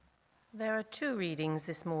There are two readings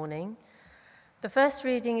this morning. The first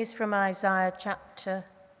reading is from Isaiah chapter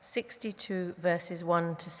 62, verses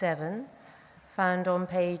 1 to 7, found on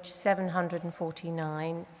page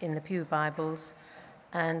 749 in the Pew Bibles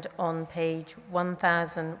and on page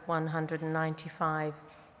 1195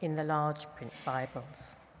 in the large print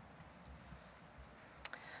Bibles.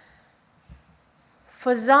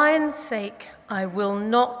 For Zion's sake, I will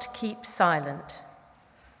not keep silent.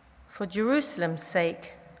 For Jerusalem's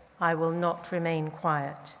sake, I will not remain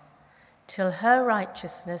quiet, till her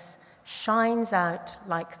righteousness shines out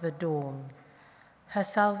like the dawn, her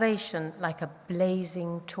salvation like a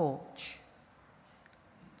blazing torch.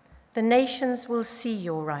 The nations will see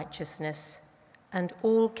your righteousness, and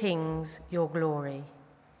all kings your glory.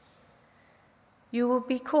 You will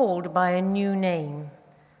be called by a new name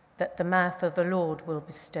that the mouth of the Lord will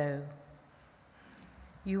bestow.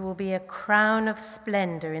 You will be a crown of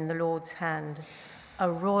splendor in the Lord's hand, a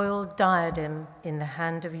royal diadem in the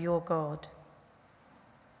hand of your God.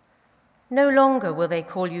 No longer will they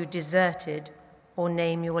call you deserted or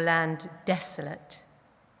name your land desolate,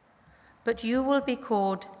 but you will be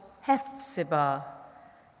called Hephzibah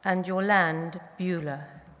and your land Beulah.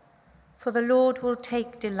 For the Lord will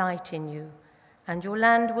take delight in you, and your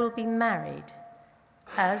land will be married.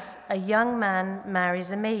 As a young man marries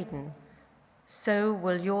a maiden, so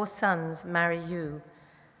will your sons marry you.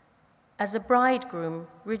 As a bridegroom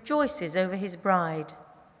rejoices over his bride,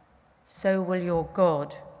 so will your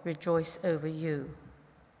God rejoice over you.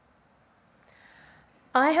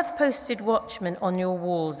 I have posted watchmen on your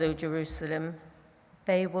walls, O Jerusalem.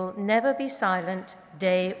 They will never be silent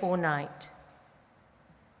day or night.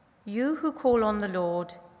 You who call on the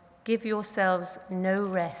Lord, give yourselves no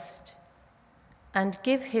rest, and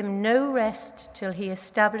give him no rest till he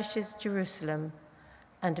establishes Jerusalem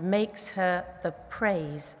and makes her the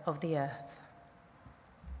praise of the earth.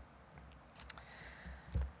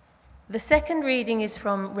 The second reading is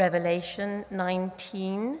from Revelation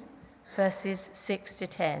 19, verses 6 to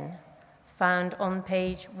 10, found on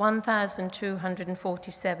page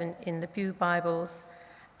 1247 in the Pew Bibles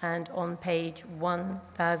and on page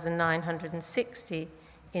 1960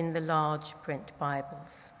 in the large print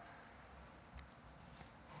Bibles.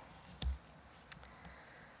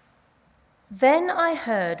 Then I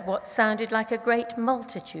heard what sounded like a great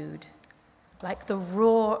multitude, like the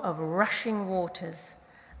roar of rushing waters,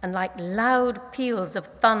 and like loud peals of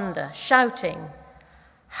thunder, shouting,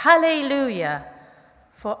 "Hallelujah!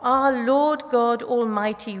 For our Lord God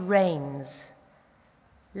Almighty reigns.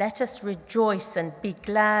 Let us rejoice and be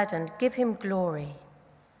glad and give him glory.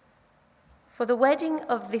 For the wedding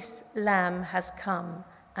of this Lamb has come,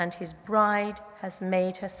 and his bride has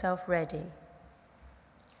made herself ready.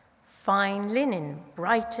 Fine linen,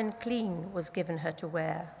 bright and clean, was given her to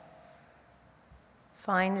wear."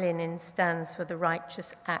 Fine linen stands for the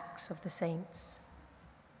righteous acts of the saints.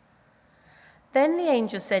 Then the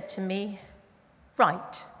angel said to me,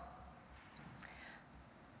 "Write,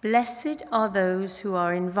 blessed are those who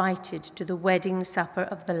are invited to the wedding supper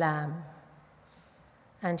of the Lamb."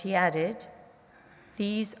 And he added,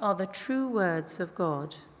 "These are the true words of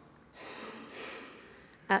God."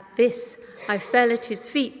 At this, I fell at his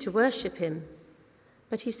feet to worship him.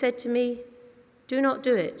 But he said to me, "Do not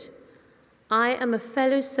do it. I am a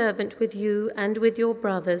fellow servant with you and with your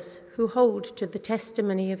brothers who hold to the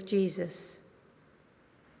testimony of Jesus.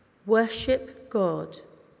 Worship God.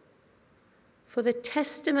 For the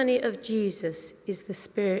testimony of Jesus is the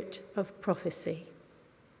spirit of prophecy."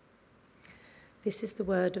 This is the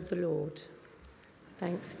word of the Lord.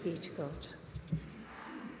 Thanks be to God.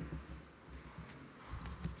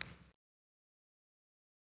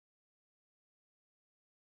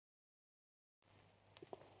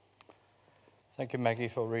 Thank you, Maggie,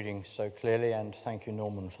 for reading so clearly, and thank you,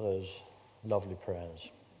 Norman, for those lovely prayers.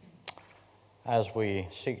 As we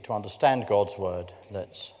seek to understand God's word,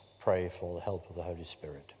 let's pray for the help of the Holy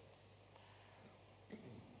Spirit.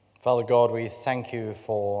 Father God, we thank you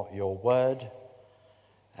for your word,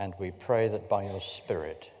 and we pray that by your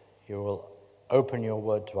Spirit you will open your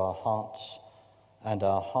word to our hearts and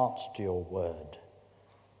our hearts to your word.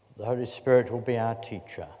 The Holy Spirit will be our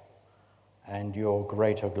teacher, and your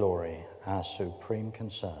greater glory our supreme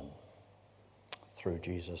concern. Through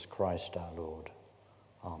Jesus Christ our Lord.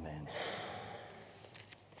 Amen.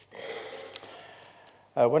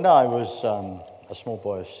 When I was a small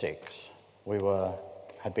boy of 6, we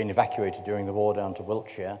had been evacuated during the war down to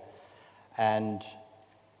Wiltshire, and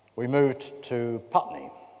we moved to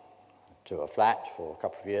Putney, to a flat for a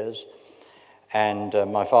couple of years. And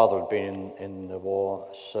my father had been in the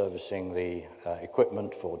war servicing the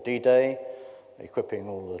equipment for D-Day, equipping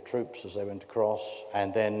all the troops as they went across.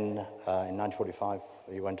 And then in 1945,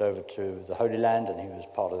 he went over to the Holy Land, and he was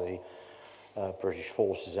part of the British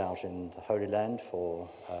forces out in the Holy Land for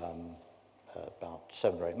about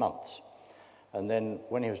 7 or 8 months. And then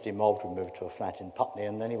when he was demobbed, we moved to a flat in Putney,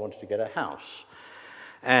 and then he wanted to get a house.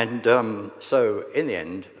 And so in the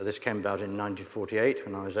end, this came about in 1948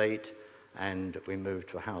 when I was 8, and we moved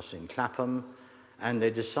to a house in Clapham, and they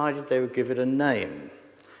decided they would give it a name.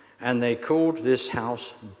 And they called this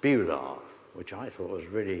house Beulah, which I thought was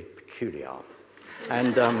really peculiar.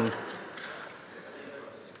 And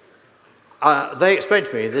they explained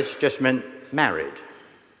to me this just meant married.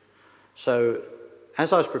 So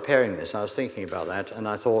as I was preparing this, I was thinking about that, and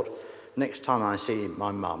I thought, next time I see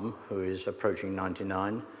my mum, who is approaching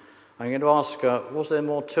 99, I'm going to ask her, was there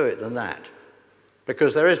more to it than that?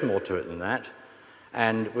 Because there is more to it than that,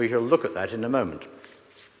 and we shall look at that in a moment.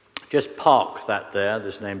 Just park that there,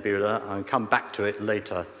 this name Beulah, and come back to it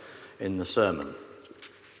later in the sermon.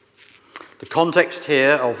 The context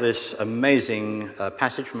here of this amazing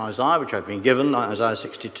passage from Isaiah, which I've been given, Isaiah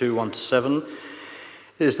 62, 1-7,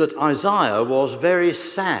 is that Isaiah was very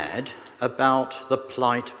sad about the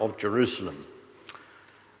plight of Jerusalem.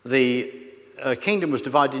 The kingdom was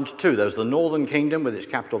divided into two. There was the northern kingdom with its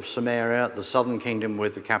capital of Samaria, the southern kingdom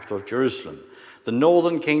with the capital of Jerusalem. The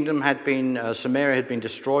northern kingdom Samaria had been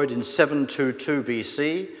destroyed in 722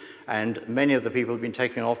 BC, and many of the people had been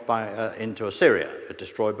taken off into Assyria,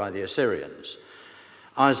 destroyed by the Assyrians.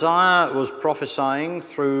 Isaiah was prophesying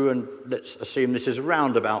through, and let's assume this is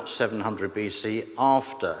around about 700 BC,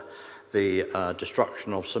 after the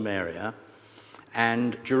destruction of Samaria,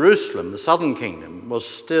 and Jerusalem, the southern kingdom, was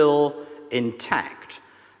still intact.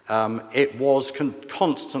 It was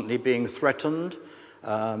constantly being threatened.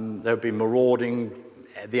 There would be marauding,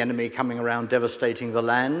 the enemy coming around devastating the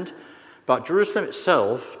land. But Jerusalem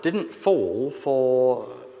itself didn't fall for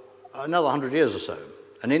another 100 years or so.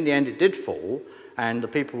 And in the end it did fall, and the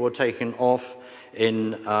people were taken off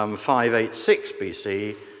in 586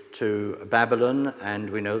 BC to Babylon, and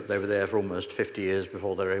we know that they were there for almost 50 years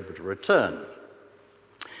before they were able to return.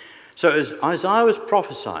 So as Isaiah was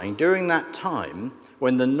prophesying during that time,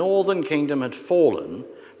 when the northern kingdom had fallen,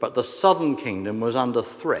 but the southern kingdom was under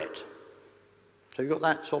threat. So you've got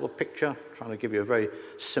that sort of picture, trying to give you a very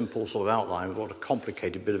simple sort of outline of what a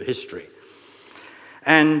complicated bit of history.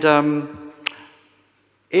 And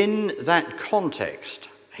in that context,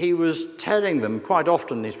 he was telling them quite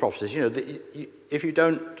often in these prophecies, that if you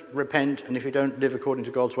don't repent and if you don't live according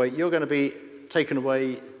to God's way, you're going to be taken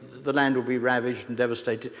away, the land will be ravaged and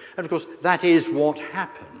devastated. And of course, that is what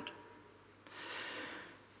happened.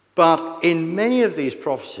 But in many of these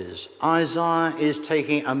prophecies, Isaiah is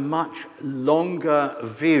taking a much longer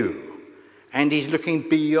view, and he's looking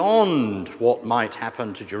beyond what might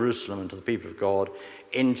happen to Jerusalem and to the people of God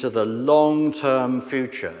into the long-term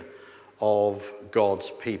future of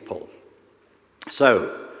God's people.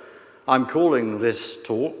 So, I'm calling this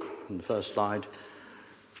talk, in the first slide,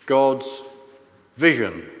 God's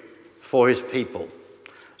vision for his people.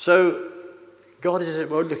 So, God is, as it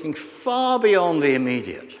were, looking far beyond the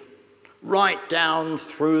immediate, right down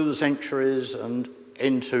through the centuries and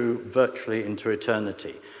virtually into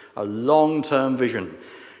eternity. A long-term vision,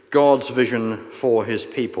 God's vision for his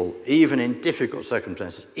people, even in difficult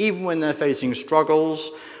circumstances, even when they're facing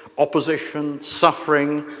struggles, opposition,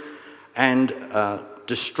 suffering, and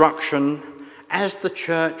destruction, as the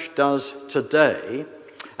church does today.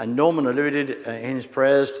 And Norman alluded in his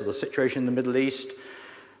prayers to the situation in the Middle East.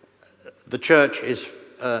 The church is,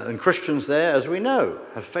 and Christians there, as we know,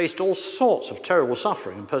 have faced all sorts of terrible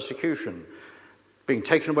suffering and persecution, being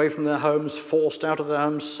taken away from their homes, forced out of their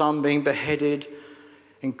homes, some being beheaded.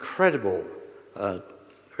 Incredible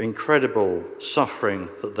suffering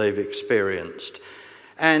that they've experienced.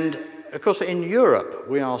 And of course, in Europe,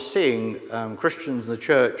 we are seeing Christians in the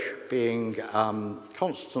church being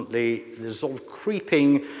constantly, there's sort of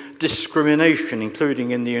creeping discrimination,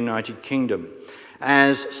 including in the United Kingdom,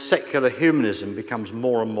 as secular humanism becomes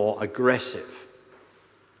more and more aggressive.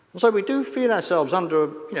 And so we do feel ourselves under,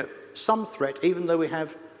 some threat, even though we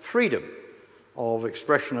have freedom of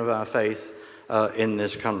expression of our faith in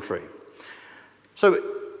this country. So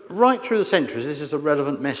right through the centuries, this is a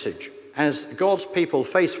relevant message. As God's people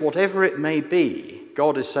face whatever it may be,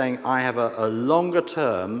 God is saying, I have a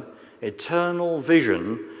longer-term, eternal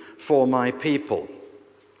vision for my people.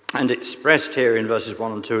 And expressed here in verses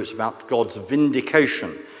 1 and 2, it's about God's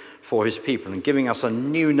vindication for his people and giving us a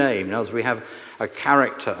new name. In other words, we have a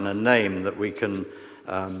character and a name that we can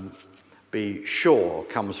be sure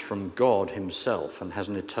comes from God himself and has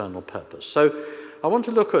an eternal purpose. So I want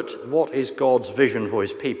to look at what is God's vision for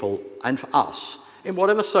his people and for us, in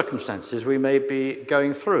whatever circumstances we may be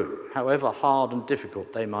going through, however hard and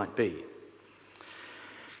difficult they might be.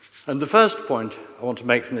 And the first point I want to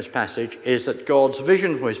make from this passage is that God's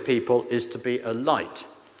vision for his people is to be a light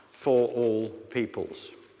for all peoples.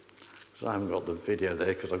 So I haven't got the video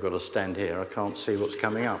there because I've got to stand here. I can't see what's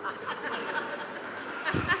coming up.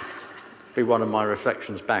 Be one of my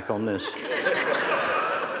reflections back on this.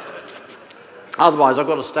 Otherwise, I've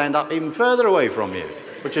got to stand up even further away from you,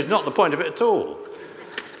 which is not the point of it at all.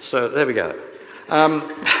 So there we go.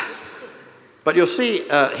 But you'll see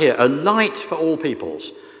here, a light for all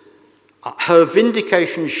peoples. Her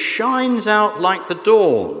vindication shines out like the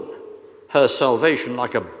dawn, her salvation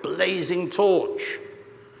like a blazing torch.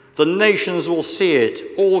 The nations will see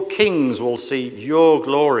it, all kings will see your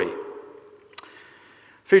glory.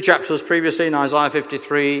 A few chapters previously in Isaiah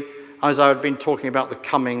 53, Isaiah had been talking about the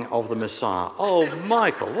coming of the Messiah. Oh,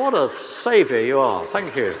 Michael, what a saviour you are.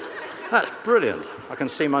 Thank you. That's brilliant. I can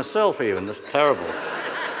see myself even. That's terrible.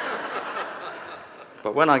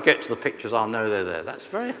 But when I get to the pictures, I'll know they're there. That's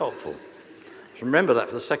very helpful. So remember that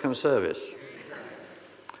for the second service.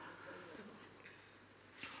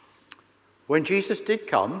 When Jesus did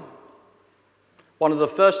come, one of the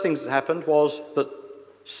first things that happened was that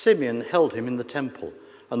Simeon held him in the temple.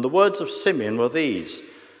 And the words of Simeon were these: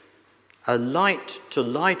 a light to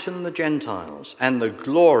lighten the Gentiles and the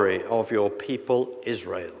glory of your people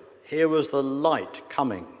Israel. Here was the light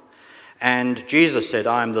coming. And Jesus said,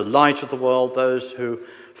 I am the light of the world. Those who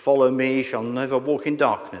follow me shall never walk in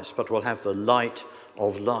darkness, but will have the light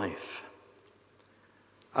of life.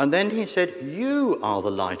 And then he said, you are the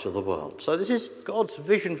light of the world. So this is God's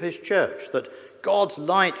vision for his church, that God's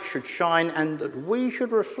light should shine and that we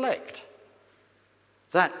should reflect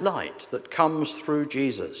that light that comes through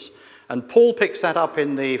Jesus. And Paul picks that up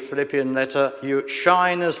in the Philippian letter. You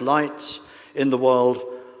shine as lights in the world,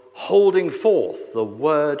 holding forth the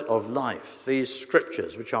word of life. These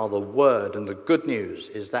scriptures, which are the word and the good news,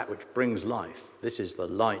 is that which brings life. This is the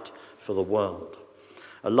light for the world.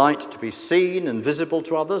 A light to be seen and visible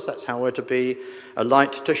to others. That's how we're to be. A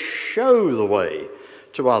light to show the way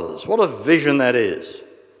to others. What a vision that is.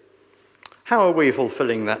 How are we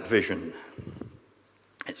fulfilling that vision?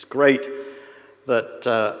 It's great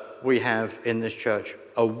that we have in this church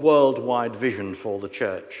a worldwide vision for the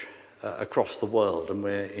church across the world, and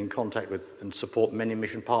we're in contact with and support many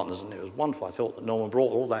mission partners, and it was wonderful. I thought that Norman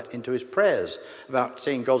brought all that into his prayers about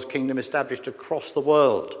seeing God's kingdom established across the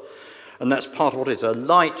world, and that's part of what it is, a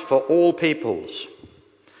light for all peoples.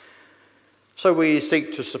 So we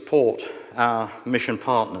seek to support our mission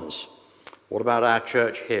partners. What about our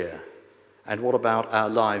church here? And what about our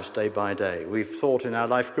lives day by day? We've thought in our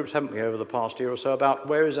life groups, haven't we, over the past year or so, about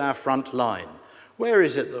where is our front line? Where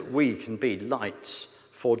is it that we can be lights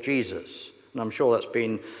for Jesus? And I'm sure that's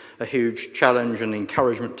been a huge challenge and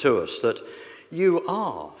encouragement to us, that you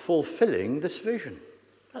are fulfilling this vision.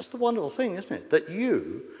 That's the wonderful thing, isn't it? That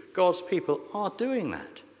you, God's people, are doing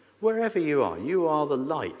that. Wherever you are the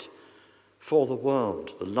light for the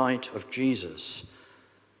world, the light of Jesus,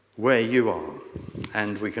 where you are,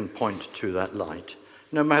 and we can point to that light,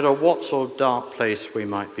 no matter what sort of dark place we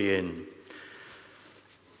might be in.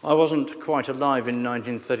 I wasn't quite alive in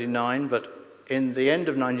 1939, but in the end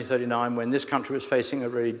of 1939, when this country was facing a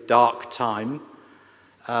really dark time,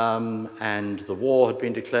 and the war had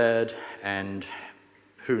been declared, and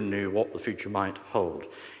who knew what the future might hold.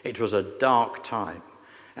 It was a dark time.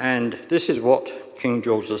 And this is what King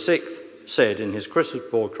George VI said in his Christmas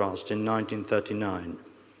broadcast in 1939.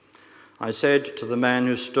 I said to the man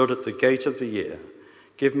who stood at the gate of the year,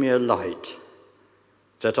 give me a light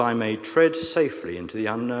that I may tread safely into the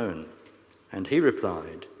unknown. And he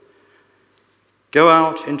replied, go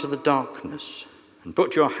out into the darkness and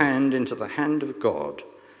put your hand into the hand of God.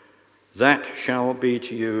 That shall be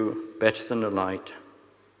to you better than a light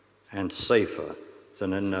and safer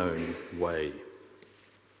than a known way.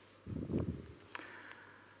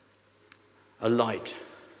 A light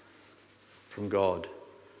from God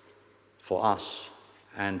for us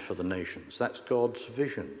and for the nations. That's God's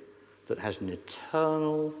vision that has an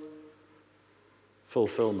eternal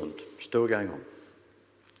fulfillment still going on.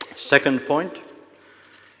 Second point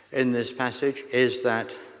in this passage is that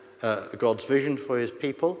God's vision for his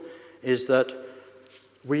people is that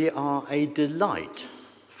we are a delight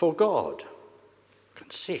for God. You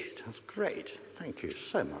can see it. That's great. Thank you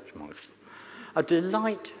so much, Michael. A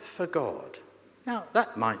delight for God. Now,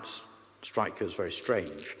 that might strike you as very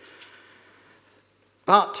strange.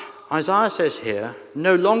 But Isaiah says here,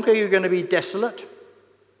 no longer are you going to be desolate,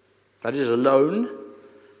 that is alone,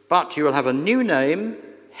 but you will have a new name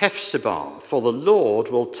Hephzibah, for the Lord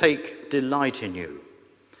will take delight in you.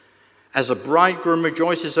 As a bridegroom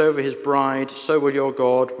rejoices over his bride, so will your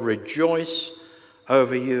God rejoice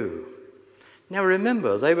over you. Now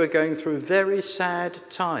remember, they were going through very sad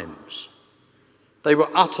times. They were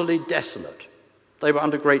utterly desolate. They were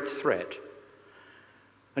under great threat.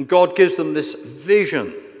 And God gives them this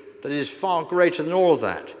vision that is far greater than all of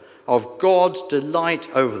that, of God's delight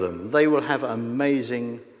over them. They will have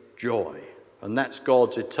amazing joy. And that's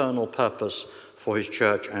God's eternal purpose for his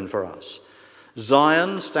church and for us.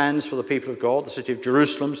 Zion stands for the people of God. The city of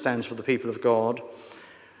Jerusalem stands for the people of God.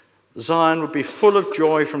 Zion would be full of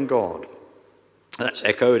joy from God. That's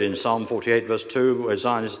echoed in Psalm 48 verse 2, where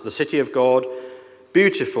Zion is the city of God,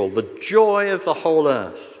 beautiful, the joy of the whole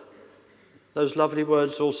earth. Those lovely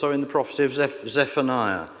words also in the prophecy of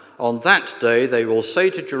Zephaniah. On that day they will say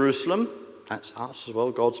to Jerusalem, that's us as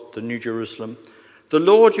well, God's the New Jerusalem, the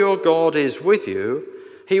Lord your God is with you.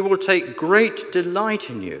 He will take great delight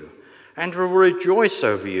in you and will rejoice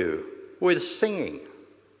over you with singing.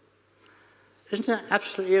 Isn't that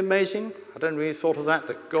absolutely amazing? I don't really thought of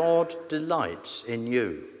that God delights in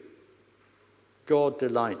you. God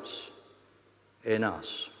delights in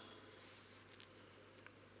us.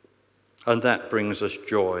 And that brings us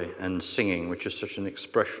joy and singing, which is such an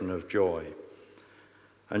expression of joy.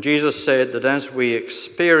 And Jesus said that as we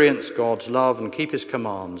experience God's love and keep his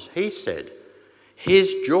commands, he said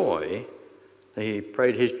his joy, he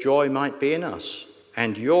prayed his joy might be in us,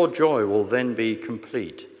 and your joy will then be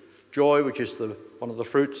complete. Joy, which is one of the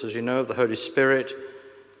fruits, as you know, of the Holy Spirit.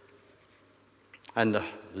 And the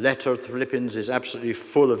letter of the Philippians is absolutely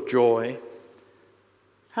full of joy.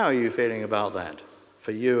 How are you feeling about that?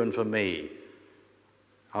 For you and for me,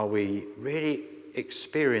 are we really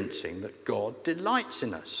experiencing that God delights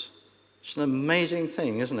in us? It's an amazing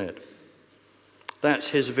thing, isn't it? That's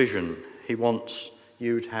his vision. He wants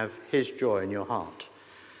you to have his joy in your heart.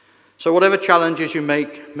 So whatever challenges you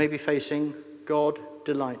may be facing, God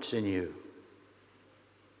delights in you.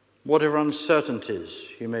 Whatever uncertainties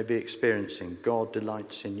you may be experiencing, God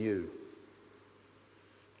delights in you.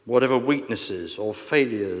 Whatever weaknesses or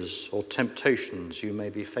failures or temptations you may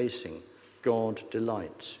be facing, God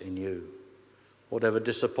delights in you. Whatever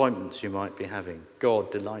disappointments you might be having,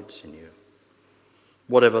 God delights in you.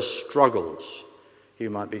 Whatever struggles you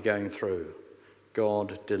might be going through,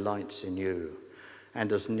 God delights in you.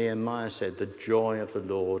 And as Nehemiah said, the joy of the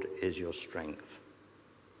Lord is your strength.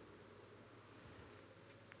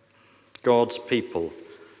 God's people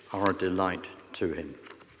are a delight to him.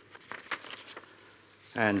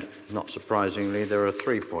 And not surprisingly, there are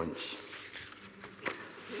 3 points.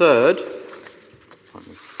 Third, let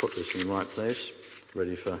me put this in the right place,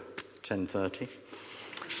 ready for 10:30.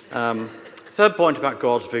 Third point about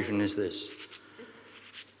God's vision is this,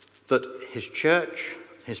 that his church,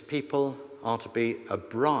 his people, are to be a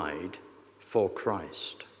bride for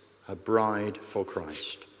Christ. A bride for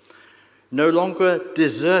Christ. No longer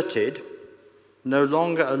deserted, no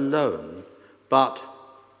longer alone, but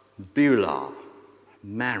Beulah.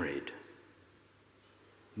 Married.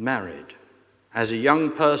 As a young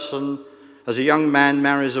person, as a young man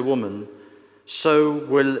marries a woman, so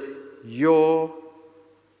will your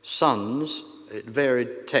sons,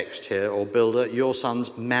 varied text here, or builder, your sons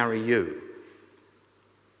marry you.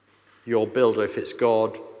 Your builder if it's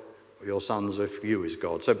God, your sons if you is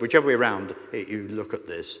God. So whichever way around you look at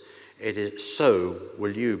this, it is so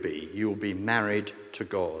will you be. You will be married to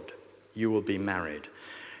God. You will be married.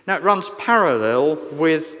 Now, it runs parallel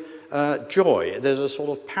with joy. There's a sort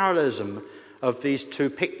of parallelism of these two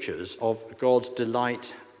pictures of God's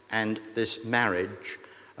delight and this marriage,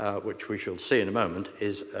 which we shall see in a moment,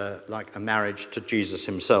 is like a marriage to Jesus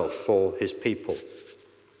himself for his people.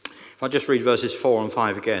 If I just read verses 4 and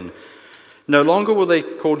 5 again. No longer will they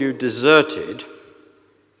call you deserted,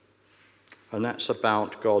 and that's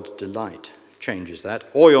about God's delight, changes that,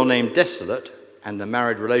 or your name desolate, and the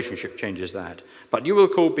married relationship changes that. But you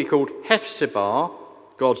will be called Hephzibah,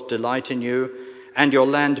 God's delight in you, and your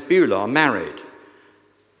land Beulah, married.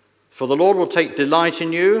 For the Lord will take delight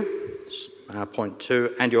in you, our point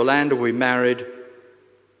 2, and your land will be married,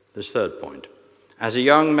 this third point. As a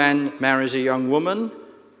young man marries a young woman,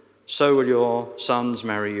 so will your sons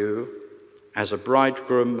marry you. As a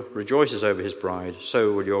bridegroom rejoices over his bride,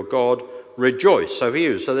 so will your God rejoice over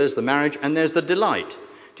you. So there's the marriage and there's the delight.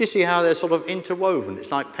 Do you see how they're sort of interwoven?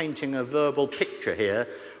 It's like painting a verbal picture here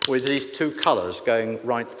with these two colours going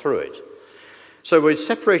right through it. So we've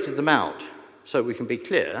separated them out so we can be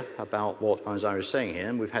clear about what Isaiah is saying here.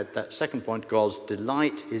 And we've had that second point, God's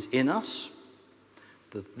delight is in us.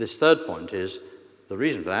 This third point is the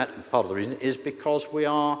reason for that, and part of the reason, is because we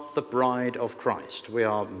are the bride of Christ. We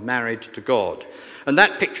are married to God. And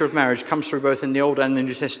that picture of marriage comes through both in the Old and the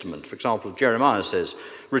New Testament. For example, Jeremiah says,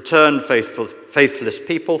 "Return, faithless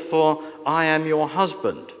people, for I am your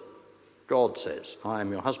husband." God says, "I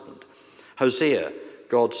am your husband." Hosea,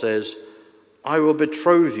 God says, "I will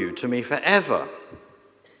betroth you to me forever."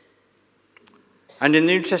 And in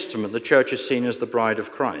the New Testament, the church is seen as the bride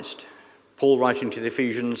of Christ. Paul, writing to the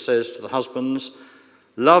Ephesians, says to the husbands,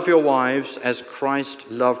 "Love your wives as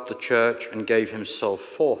Christ loved the church and gave himself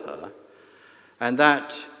for her." And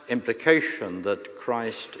that implication that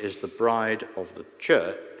Christ is the bride of the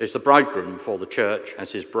church, is the bridegroom for the church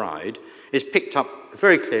as his bride, is picked up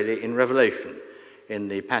very clearly in Revelation, in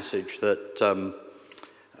the passage that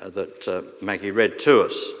Maggie read to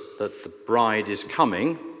us, that the bride is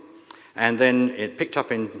coming. And then it picked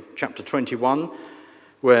up in chapter 21,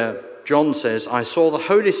 where John says, "I saw the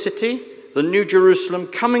holy city, the new Jerusalem,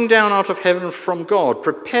 coming down out of heaven from God,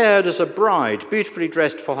 prepared as a bride, beautifully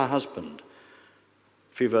dressed for her husband."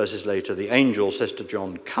 A few verses later, the angel says to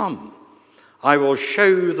John, "Come, I will show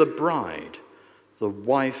you the bride, the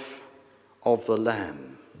wife of the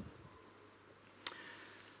Lamb."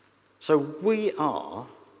 So we are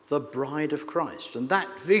the bride of Christ. And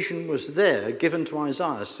that vision was there, given to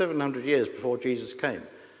Isaiah 700 years before Jesus came,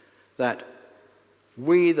 that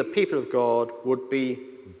we, the people of God, would be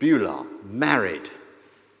Beulah, married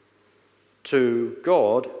to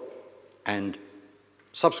God, and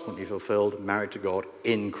subsequently fulfilled, married to God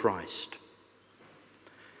in Christ.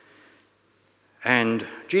 And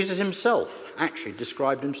Jesus himself actually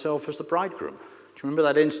described himself as the bridegroom. Do you remember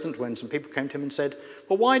that instant when some people came to him and said,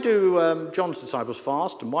 "Well, why do John's disciples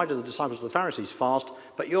fast, and why do the disciples of the Pharisees fast,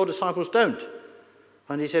 but your disciples don't?"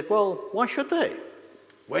 And he said, "Well, why should they,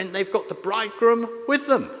 when they've got the bridegroom with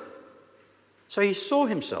them?" So he saw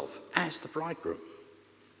himself as the bridegroom.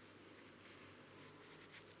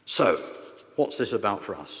 So, what's this about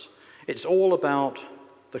for us? It's all about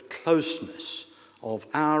the closeness of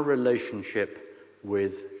our relationship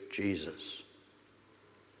with Jesus.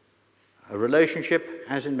 A relationship,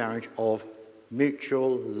 as in marriage, of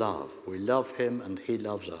mutual love. We love him and he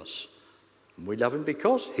loves us. And we love him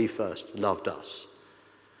because he first loved us.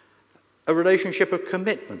 A relationship of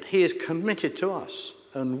commitment. He is committed to us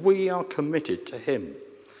and we are committed to him.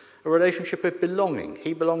 A relationship of belonging.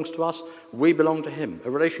 He belongs to us, we belong to him.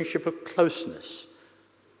 A relationship of closeness.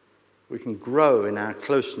 We can grow in our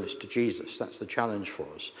closeness to Jesus. That's the challenge for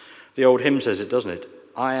us. The old hymn says it, doesn't it?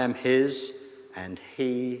 "I am his and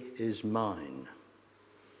he is mine.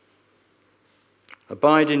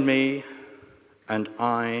 Abide in me and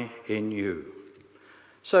I in you."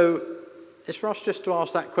 So it's for us just to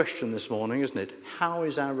ask that question this morning, isn't it? How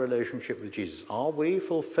is our relationship with Jesus? Are we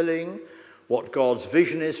fulfilling what God's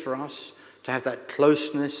vision is for us, to have that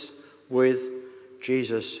closeness with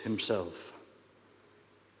Jesus himself?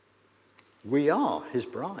 We are his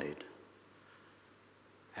bride.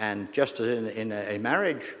 And just as in a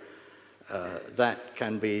marriage, that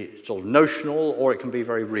can be sort of notional or it can be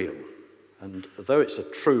very real. And though it's a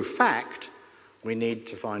true fact, we need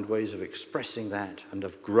to find ways of expressing that and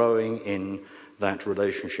of growing in that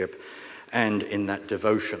relationship and in that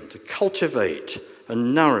devotion, to cultivate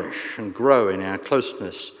and nourish and grow in our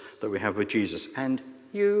closeness that we have with Jesus. And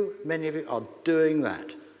you, many of you, are doing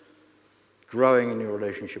that, growing in your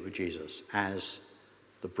relationship with Jesus as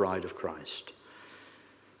the bride of Christ.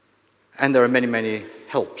 And there are many, many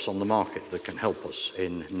helps on the market that can help us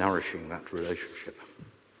in nourishing that relationship.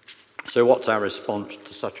 So what's our response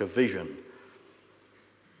to such a vision?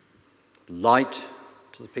 Light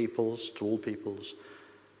to the peoples, to all peoples,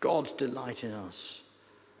 God's delight in us,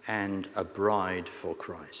 and a bride for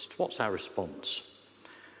Christ. What's our response?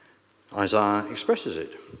 Isaiah expresses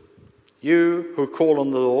it. "You who call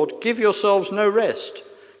on the Lord, give yourselves no rest.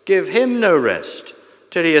 Give him no rest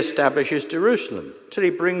till he establishes Jerusalem, till he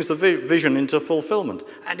brings the vision into fulfillment."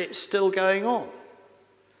 And it's still going on.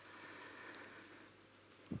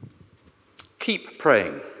 Keep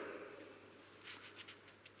praying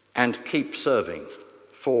and keep serving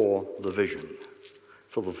for the vision,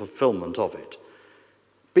 for the fulfillment of it.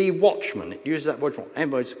 Be watchmen. It uses that word. In other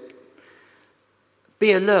words,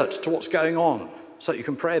 be alert to what's going on so that you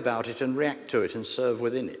can pray about it and react to it and serve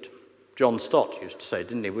within it. John Stott used to say,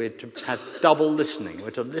 didn't he? We're to have double listening.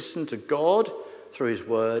 We're to listen to God through his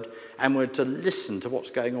word, and we're to listen to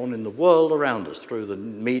what's going on in the world around us through the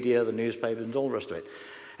media, the newspapers, and all the rest of it.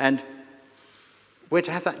 And we're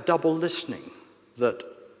to have that double listening,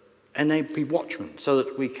 and they be watchmen, so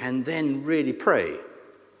that we can then really pray,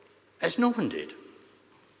 as Norman did.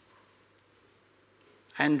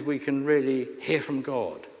 And we can really hear from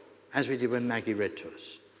God as we did when Maggie read to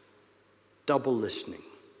us. Double listening.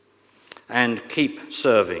 And keep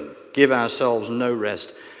serving. Give ourselves no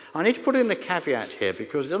rest. I need to put in a caveat here,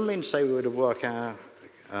 because it doesn't mean to say we were to work our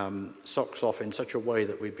socks off in such a way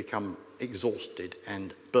that we become exhausted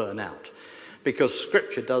and burn out. Because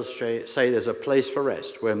Scripture does say there's a place for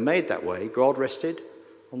rest. We're made that way. God rested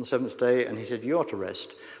on the seventh day, and he said, you are to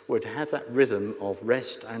rest. We're to have that rhythm of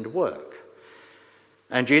rest and work.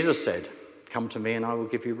 And Jesus said, come to me and I will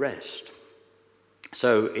give you rest.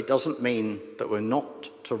 So it doesn't mean that we're not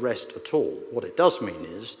to rest at all. What it does mean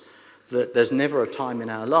is that there's never a time in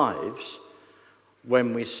our lives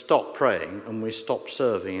when we stop praying and we stop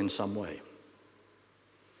serving in some way.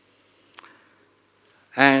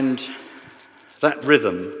 And that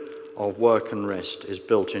rhythm of work and rest is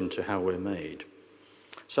built into how we're made.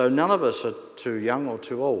 So none of us are too young or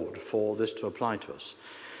too old for this to apply to us.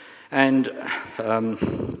 And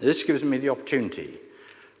this gives me the opportunity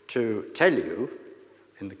to tell you,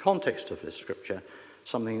 in the context of this scripture,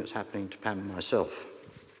 something that's happening to Pam and myself.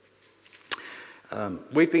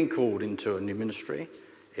 We've been called into a new ministry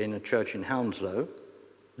in a church in Hounslow,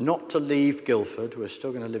 not to leave Guildford. We're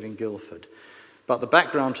still going to live in Guildford. But the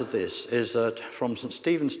background to this is that from St.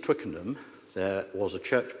 Stephen's, Twickenham, there was a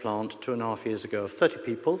church plant 2.5 years ago of 30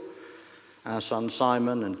 people. Our son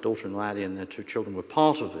Simon and daughter-in-law Addie and their 2 children were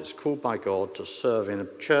part of this, called by God to serve in a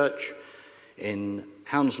church in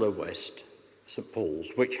Hounslow West, St. Paul's,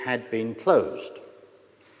 which had been closed.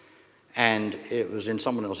 And it was in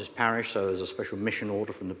someone else's parish, so there's a special mission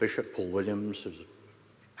order from the bishop, Paul Williams, who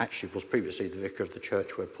actually was previously the vicar of the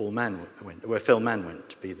church where Phil Mann went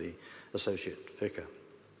to be the associate vicar.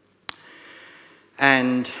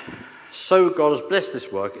 And so God has blessed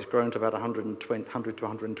this work. It's grown to about 100 to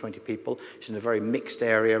 120 people. It's in a very mixed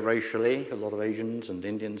area racially, a lot of Asians and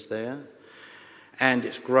Indians there. And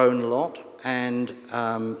it's grown a lot. And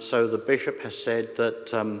so the bishop has said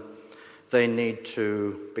that they need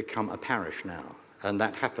to become a parish now. And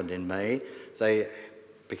that happened in May. They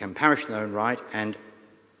became parish in their own right, and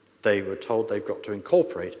they were told they've got to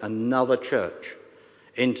incorporate another church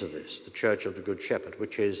into this, the Church of the Good Shepherd,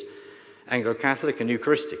 which is Anglo-Catholic and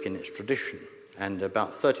Eucharistic in its tradition. And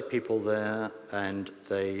about 30 people there, and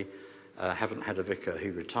they haven't had a vicar. He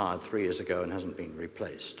retired 3 years ago and hasn't been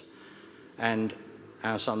replaced. And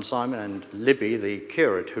our son Simon and Libby, the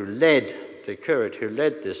curate who led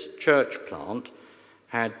this church plant,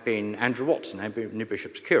 had been Andrew Watson, our new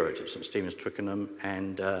bishop's curate at St. Stephen's, Twickenham,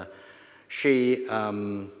 and she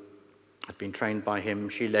had been trained by him.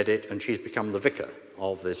 She led it, and she's become the vicar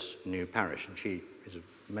of this new parish, and she is an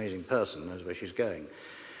amazing person, knows where she's going.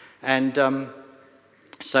 And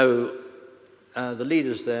so the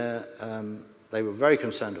leaders there, they were very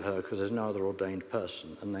concerned with her because there's no other ordained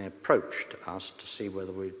person, and they approached us to see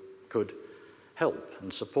whether we could help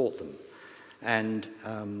and support them. And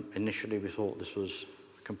initially we thought this was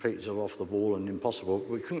completely sort of off the wall and impossible.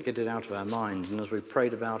 We couldn't get it out of our minds, and as we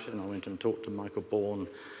prayed about it, and I went and talked to Michael Bourne,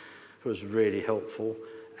 who was really helpful,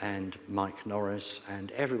 and Mike Norris,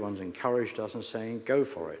 and everyone's encouraged us and saying, go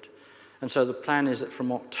for it. And so the plan is that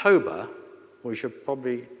from October, we should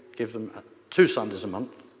probably give them 2 Sundays a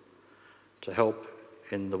month to help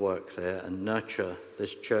in the work there and nurture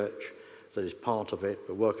this church that is part of it,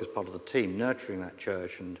 but work as part of the team, nurturing that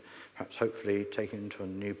church and perhaps hopefully taking it to a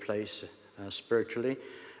new place spiritually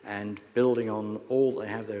and building on all they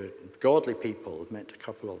have there. Godly people, I've met a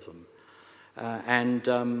couple of them.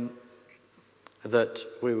 That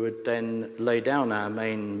we would then lay down our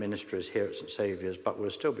main ministries here at St. Saviour's, but we'll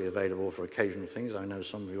still be available for occasional things. I know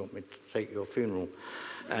some of you want me to take your funeral.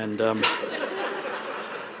 And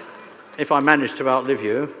if I manage to outlive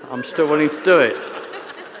you, I'm still willing to do it.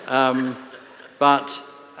 But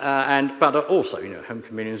also, home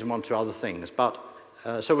communions and 1 or 2 other things. But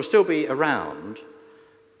so we'll still be around,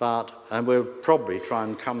 and we'll probably try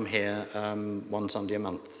and come here 1 Sunday a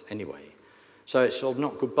month anyway. So it's sort of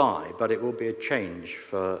not goodbye, but it will be a change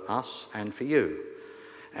for us and for you.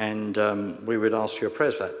 And we would ask your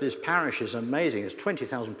prayers for that. This parish is amazing. It's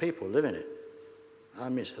 20,000 people live in it. I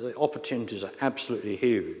mean, the opportunities are absolutely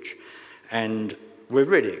huge. And we're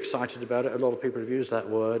really excited about it. A lot of people have used that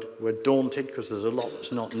word. We're daunted because there's a lot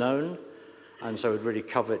that's not known. And so we'd really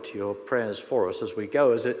covet your prayers for us as we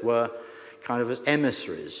go, as it were, kind of as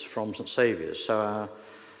emissaries from St. Saviour's. So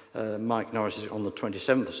Mike Norris is on the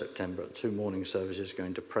 27th of September at 2 morning services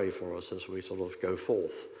going to pray for us as we sort of go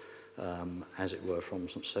forth, as it were, from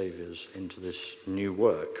St. Saviour's into this new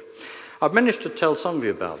work. I've managed to tell some of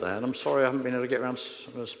you about that, and I'm sorry I haven't been able to get around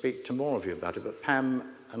to speak to more of you about it, but Pam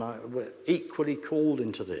and I were equally called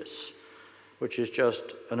into this, which is just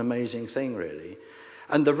an amazing thing, really.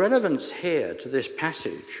 And the relevance here to this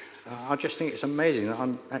passage I just think it's amazing that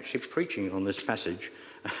I'm actually preaching on this passage,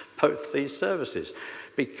 both these services,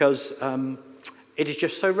 because it is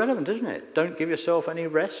just so relevant, isn't it? Don't give yourself any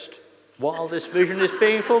rest while this vision is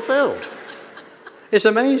being fulfilled. It's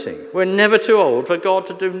amazing. We're never too old for God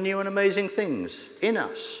to do new and amazing things in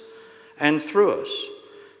us and through us.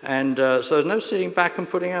 And so there's no sitting back and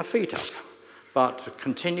putting our feet up, but to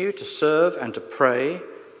continue to serve and to pray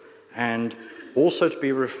and also to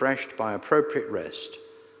be refreshed by appropriate rest.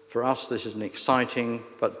 For us, this is an exciting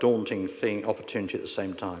but daunting opportunity at the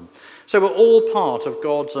same time. So we're all part of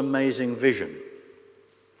God's amazing vision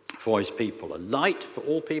for his people. A light for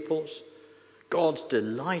all peoples, God's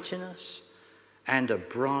delight in us, and a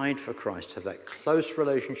bride for Christ, to have that close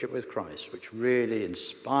relationship with Christ, which really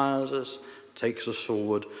inspires us, takes us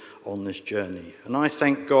forward on this journey. And I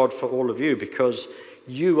thank God for all of you, because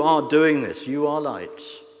you are doing this. You are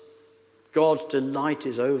lights. God's delight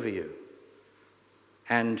is over you.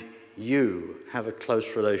 And you have a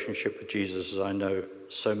close relationship with Jesus, as I know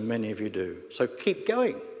so many of you do. So keep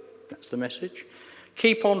going. That's the message.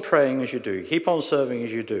 Keep on praying as you do. Keep on serving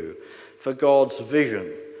as you do, for God's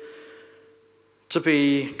vision to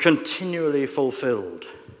be continually fulfilled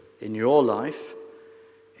in your life,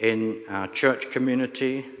 in our church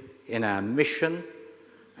community, in our mission,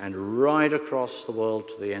 and right across the world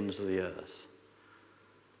to the ends of the earth,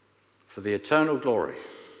 for the eternal glory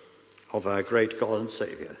of our great God and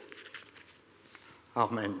Saviour.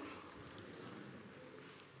 Amen.